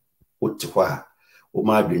say, what to why? O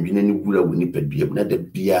my drinking any good when you pay not the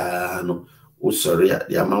piano. Oh, sorry,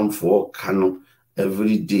 the amount for cano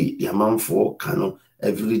every day, the amount for cano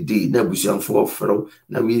every day. Now we shall for fellow,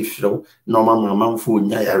 now we throw no mamma for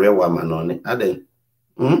Nyaya woman on it. Are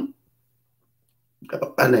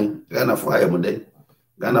Ane Ghana for Ayamode,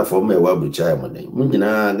 Ghana for me well with Chayamode.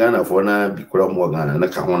 Munina Ghana for na be crom Ghana na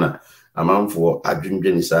kahona amount for a dream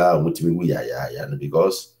genisa mutimi ya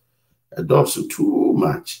because a dogs too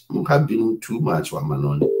much. Have been too much one man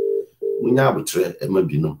on it. Munya butre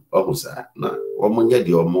emabino ohusa na omunye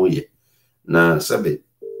di omoye na sabe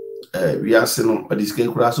we are sino a discay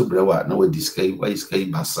crasso brewa na we discay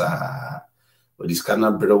basa this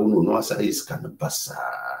kana brew no asa is kana basa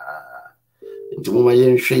nti moma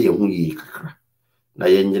yenhwe ye ho yi kakra na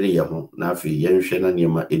yenyere ye ho na afi yenhwe na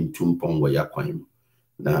niema entumpon wo yakwan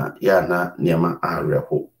na ya na niema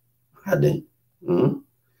areho haden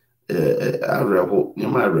areho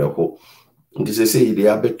niema areho nti se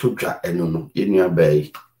ide abeto dwa eno no yenua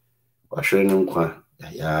bai wahwe ne nkwa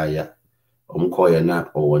ya omkoye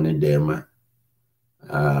na owone dema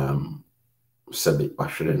sabi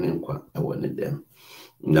wahwe ne nkwa owone dem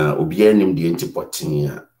na obiya nim de ntipotin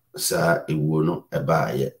a sa ewo no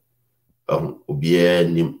ebaaye obiya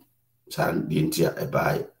nim sa de ntia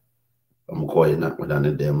ebaaye omkoye na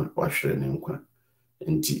wadane dem wahwe ne nkwa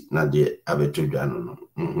nti na de abeto dwa no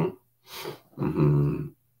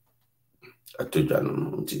atodwa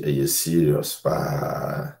no nti eye serious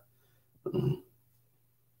pa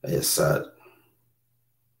eye sad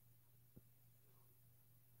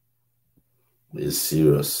is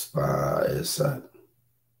serious pa eye sad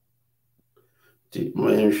ti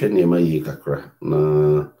moyenhwe ne ma yi kakra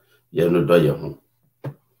na ye no do ye ho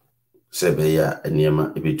sebe ya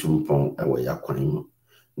eniema ebetumpon ewo yakwan mu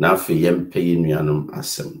na afi ye mpeyi nuanom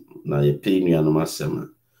asem na ye peyi nuanom asem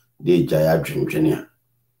de gya ya dwendwene a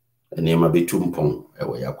eniema betumpon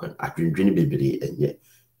ewo yakwan adwendwene bebere enye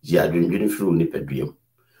ji adwendwene firi ni paduam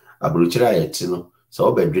abruchira ayeti no so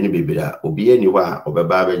obedwene bebere a obi ani wa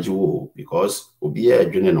obeba abeji wo because obi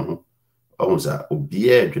adwene no ho ohunza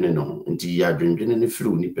obi adwene no ho nti ya adwendwene ne firi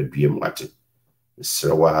ni paduam wate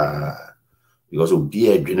srewa because obi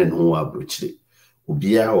adwene no ho abruchire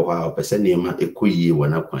obi a ho ha opese niema ekoyie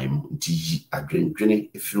wona kwan mu nti yi adwendwene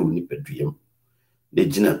firi ni paduam de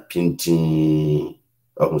gina pintin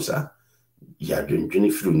ohunza ya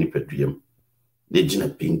adwendwene firi ni paduam de gina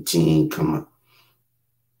pintin kama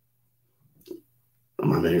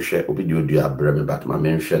ma menhwe obi di abrame but ma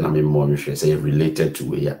menhwe na me mo menhwe say related to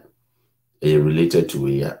we ya related to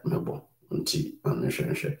we ya mebo nti ma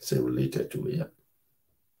menhwe say related to we ya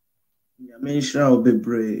menhwe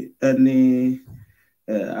obebre any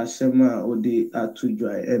asema odi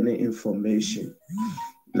atujwa any information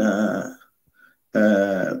na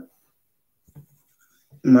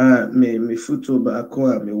ma me futo ba ko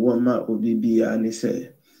a me wo ma obi bia ni say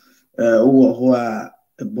wo ho a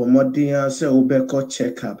Bomodia say obeko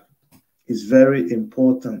checkup is very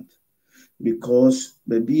important because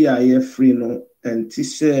baby aye free no and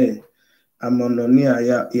say amononi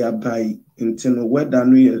ya buy intino weather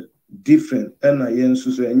no different and ayen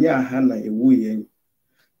so enya ha na ewu yen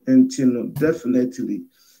intino definitely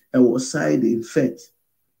a side effect.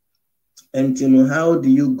 Intino how do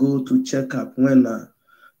you go to check up when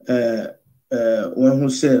who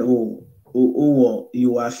say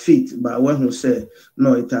you are fit, but when who say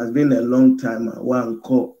no, it has been a long time. One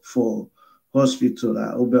call for hospital,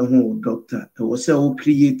 doctor. I was say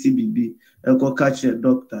creative BB, and go catch a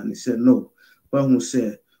doctor, and he said no. When who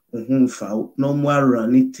say no more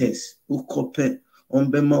running test, who copy on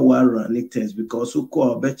bema war running test because who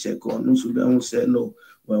call be check on no so who say no.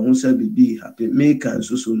 When who say BB happy make and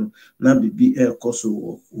so no na BB air course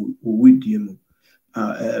with you.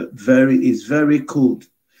 It's very cold.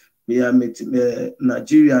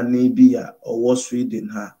 Nigeria Navy or Sweden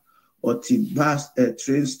ha or bus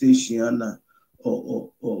train station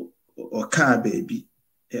or car baby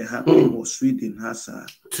happening or Sweden has a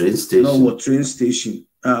train station no train station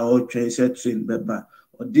or train beba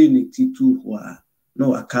or dignity to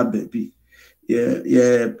no a car baby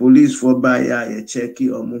police for buy checky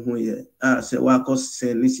or muhu say wako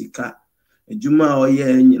send nisika juma or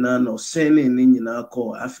no sending in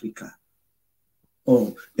call Africa.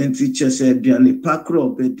 Oh, and teacher said, Biani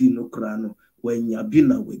Pakro bedino crano when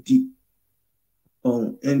yabina wedi.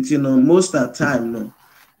 Oh, and most of the time, no,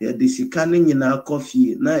 this canning in our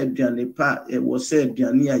coffee, na Biani pa, it was said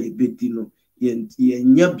Biania bedino, yen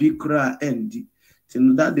yabikra endi.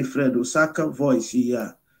 Tin that the Fred Osaka voice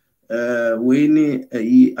here, when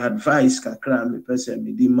he advice kakra me person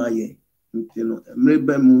me di maye,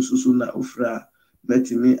 mrebe mususuna ufra,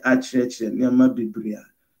 metimi achurch and yama bibria.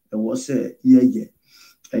 It was a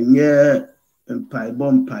and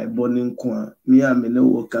mpaibo ninkwa me a me ne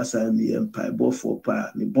wo kasa me mpaibo for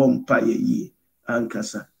pa me bom pa ye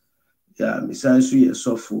ankasa ya me sansu ye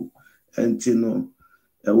sofo entino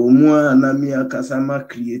wo mu na me akasa ma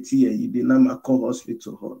create ye bi na ma call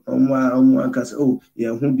hospital ho no mu akasa oh ye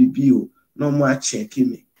ho bibi o no mu a check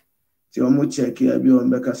me ti o mu check ya bi o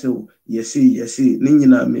be kasa oh yes ni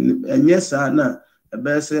nyina me enye sa na e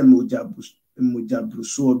be se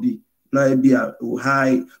mujabruso bi na be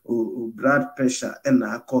high blood pressure and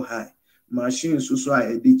alcohol high machine so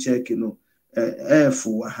I dey check no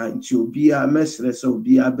for hanchi obi a mesre so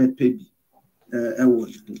obi a bepe bi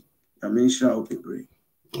Amisha Opebre.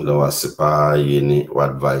 The wasipa yeni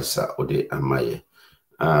advisor ode amaye.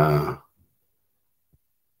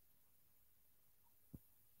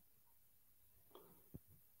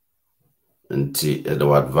 Nti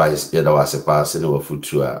the advice the wasipa sene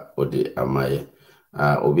wafutua ode amaye.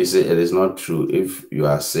 Obviously it is not true. If you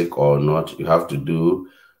are sick or not, you have to do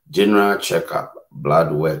general checkup,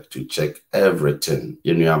 blood work to check everything.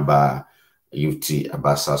 You know UT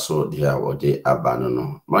abasa so dia ode abano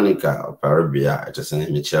no. Monica oparibia etese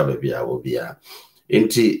mechia bebia obia.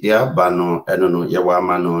 Inti dia abano eno no yewa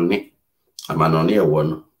amano ne ewo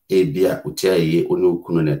no ebia utiaye oni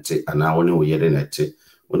okunu nete ana oni oyere nete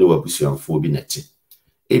oni wabusuanfo bi nete.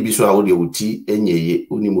 Ebi so awode uti enyeye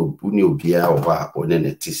uni obia wo a one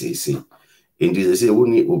nete sese. Inti sese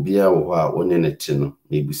uni obia wo a one nete no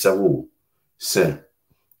ebisa wo se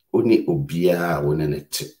uni obia one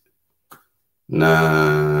nete.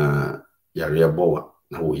 Na yare bowa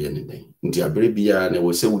na wo ye ne den nti abere bia na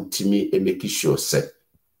wo se wutimi make sure se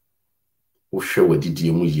wo hwe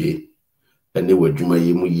wadidie mu ye ene wadwuma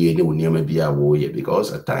ye mu ye ne wo niam bia wo ye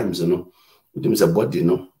because at times no wutimi se body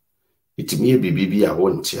no itimi ye bibi a wo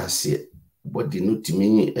nti ase body no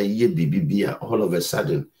timi ye bibi a all of a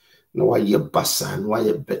sudden na wa ye basa na wa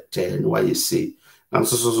ye better na wa ye say na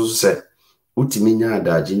so se utimi nya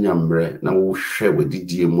adaji nyamre na wo hwe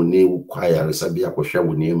wadidie mu ne wo kwaya sabi akohwe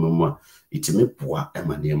wo ne mu a itimi poa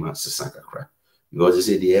emanema sesa kakra because they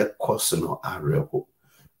say the air cost no areko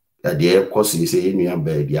that the air cost you say enu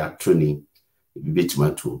aba dia atoni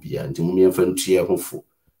bibitima to bia nti mu miemfa ntie hofo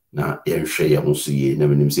na yenhwe ye ho so ye na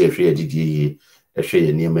menim se ehwe adidie ye ehwe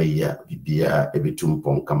ye nema ya bibia ebetum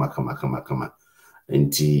pon kama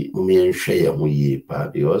nti mu mienhwe ye ho ye pa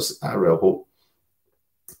because areko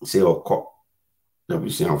say okọ na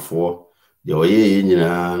busianfo de oye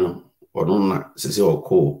nyina no ono na sese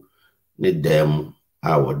okọ ne dem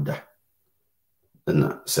a woda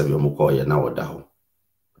na sebe mo ko ye na woda ho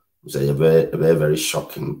so ye very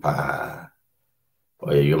shocking pa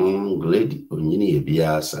or a young lady onyini e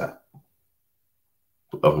biasa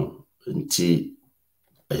nti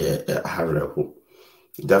harreho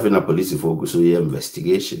Davina police focus on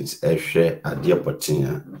investigations ehwe ade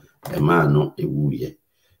potia e ma no ewuye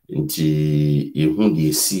nti ehu de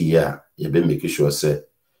esi ya ye be make sure say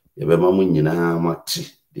ye be mamu nyina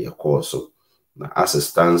mate de course na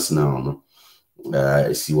assistance now no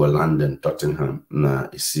esi wa London Tottenham na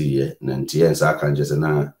esi ye na nti yensa aka nje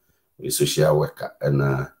na social worker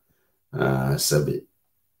na sabe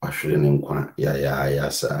ahwere ne nkwa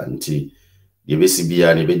ya sa nti ye besi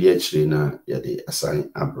bia ne be de akire na ye de assign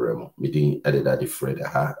abramo meeting ededa de Fred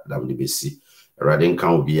ha dam de besi radin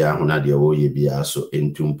kan bia ho na de wo ye bia so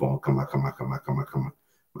entumpon kama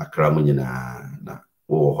makra mu nyina na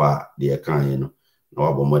wo ho a de kan ye no na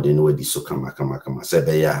wabo modern no wadi so kama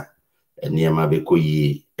sebe ya eniema be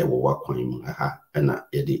koyi e wo wakwan mu ha na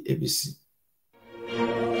ye de ebesi